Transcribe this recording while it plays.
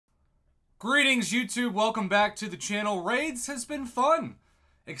Greetings, YouTube. Welcome back to the channel. Raids has been fun,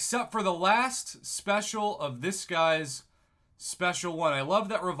 except for the last special of this guy's special one. I love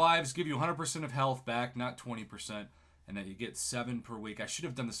that revives give you 100% of health back, not 20%, and that you get 7 per week. I should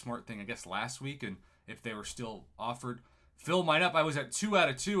have done the smart thing, I guess, last week, and if they were still offered. Fill mine up. I was at 2 out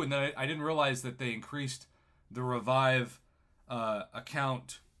of 2, and then I didn't realize that they increased the revive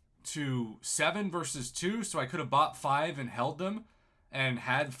account to 7 versus 2, so I could have bought 5 and held them and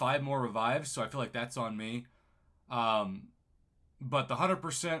had 5 more revives, so I feel like that's on me. But the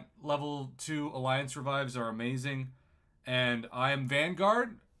 100% level 2 alliance revives are amazing. And I am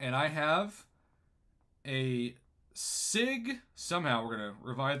Vanguard, and I have a SIG. Somehow we're going to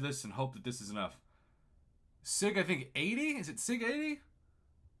revive this and hope that this is enough. SIG, I think 80? Is it SIG 80?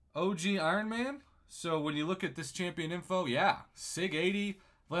 OG Iron Man. So when you look at this champion info, yeah, SIG 80.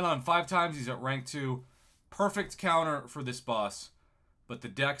 Landed on 5 times. He's at rank 2. Perfect counter for this boss. But the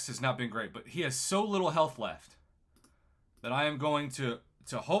dex has not been great. But he has so little health left that I am going to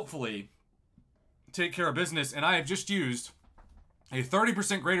hopefully take care of business. And I have just used a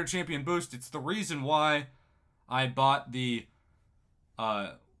 30% greater champion boost. It's the reason why I bought the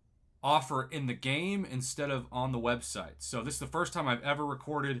offer in the game instead of on the website. So this is the first time I've ever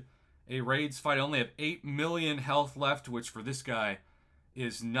recorded a raids fight. I only have 8 million health left, which for this guy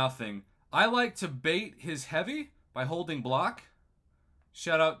is nothing. I like to bait his heavy by holding block.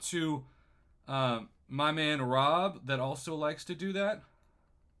 Shout out to my man Rob that also likes to do that.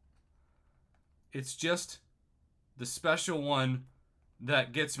 It's just the special one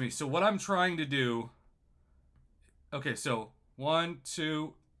that gets me. So what I'm trying to do... Okay, so 1,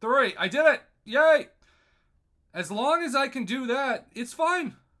 2, 3. I did it! Yay! As long as I can do that, it's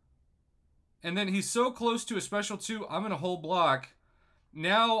fine. And then he's so close to a special 2, I'm going to hold block.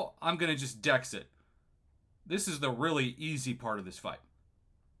 Now I'm going to just dex it. This is the really easy part of this fight.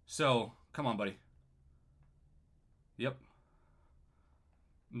 So, come on, buddy. Yep.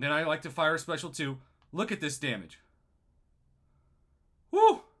 And then I like to fire a special 2. Look at this damage.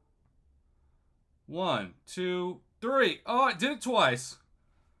 Woo! 1, 2, 3. Oh, I did it twice.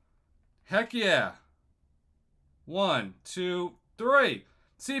 Heck yeah. 1, 2, 3.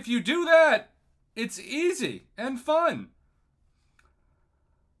 See, if you do that, it's easy and fun.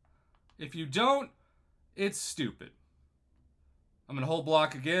 If you don't, it's stupid. I'm going to hold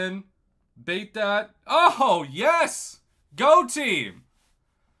block again. Bait that. Oh, yes! Go team!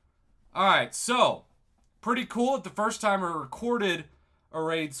 Alright, so, pretty cool. At the first time I recorded a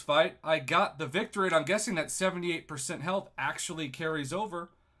raids fight, I got the victory, and I'm guessing that 78% health actually carries over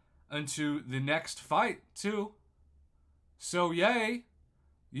into the next fight, too. So, yay.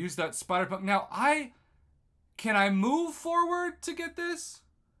 Use that spider punk. Now, can I move forward to get this?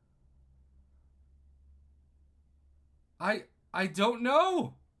 I don't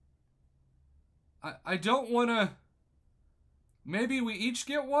know. I don't want to... Maybe we each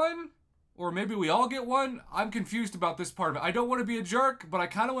get one? Or maybe we all get one? I'm confused about this part of it. I don't want to be a jerk, but I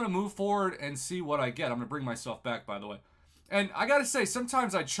kind of want to move forward and see what I get. I'm going to bring myself back, by the way. And I got to say,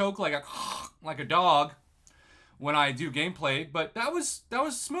 sometimes I choke like a dog when I do gameplay, but that was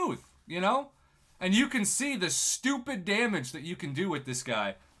smooth, you know? And you can see the stupid damage that you can do with this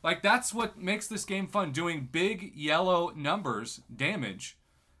guy. Like, that's what makes this game fun, doing big yellow numbers damage.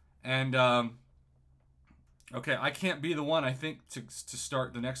 And, okay, I can't be the one, I think, to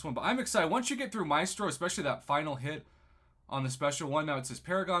start the next one. But I'm excited. Once you get through Maestro, especially that final hit on the special one, now it says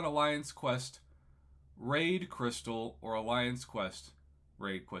Paragon Alliance Quest, Raid Crystal, or Alliance Quest,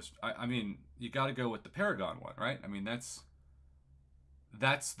 Raid Quest. I mean, you got to go with the Paragon one, right? I mean, that's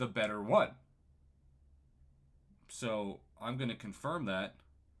the better one. So, I'm going to confirm that.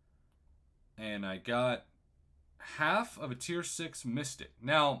 And I got half of a tier 6 Mystic.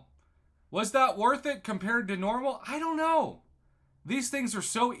 Now, was that worth it compared to normal? I don't know. These things are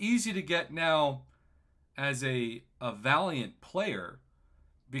so easy to get now as a Valiant player.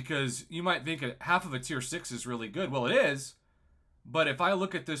 Because you might think half of a tier 6 is really good. Well, it is. But if I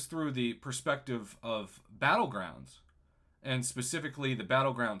look at this through the perspective of Battlegrounds, and specifically the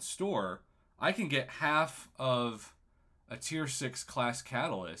Battlegrounds store, I can get half of a tier 6 class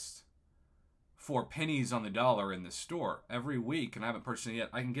Catalyst for pennies on the dollar in the store every week, and I haven't purchased it yet.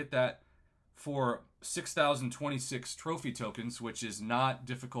 I can get that for 6,026 trophy tokens, which is not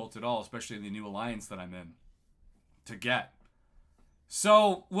difficult at all, especially in the new alliance that I'm in, to get.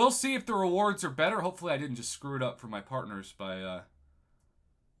 So, we'll see if the rewards are better. Hopefully I didn't just screw it up for my partners by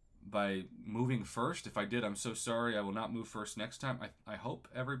moving first. If I did, I'm so sorry. I will not move first next time. I hope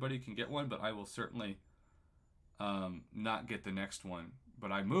everybody can get one, but I will certainly not get the next one.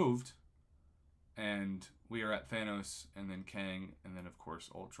 But I moved, and we are at Thanos, and then Kang, and then, of course,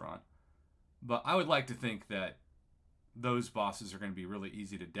 Ultron. But I would like to think that those bosses are going to be really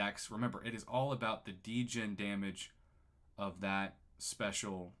easy to dex. Remember, it is all about the degen damage of that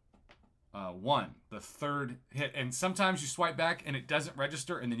special one, the third hit. And sometimes you swipe back and it doesn't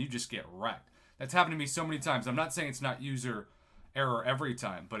register, and then you just get wrecked. That's happened to me so many times. I'm not saying it's not user error every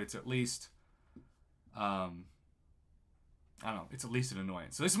time, but it's at least, I don't know, it's at least an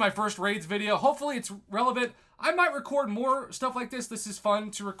annoyance. So this is my first raids video. Hopefully it's relevant. I might record more stuff like this. This is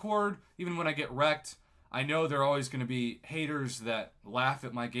fun to record, even when I get wrecked. I know there are always going to be haters that laugh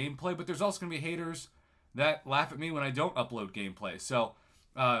at my gameplay, but there's also going to be haters that laugh at me when I don't upload gameplay. So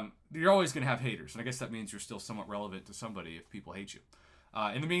you're always going to have haters, and I guess that means you're still somewhat relevant to somebody if people hate you.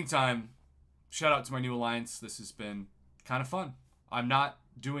 In the meantime, shout out to my new alliance. This has been kind of fun. I'm not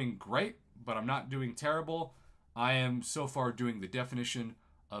doing great, but I'm not doing terrible. I am so far doing the definition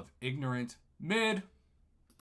of ignorant mid.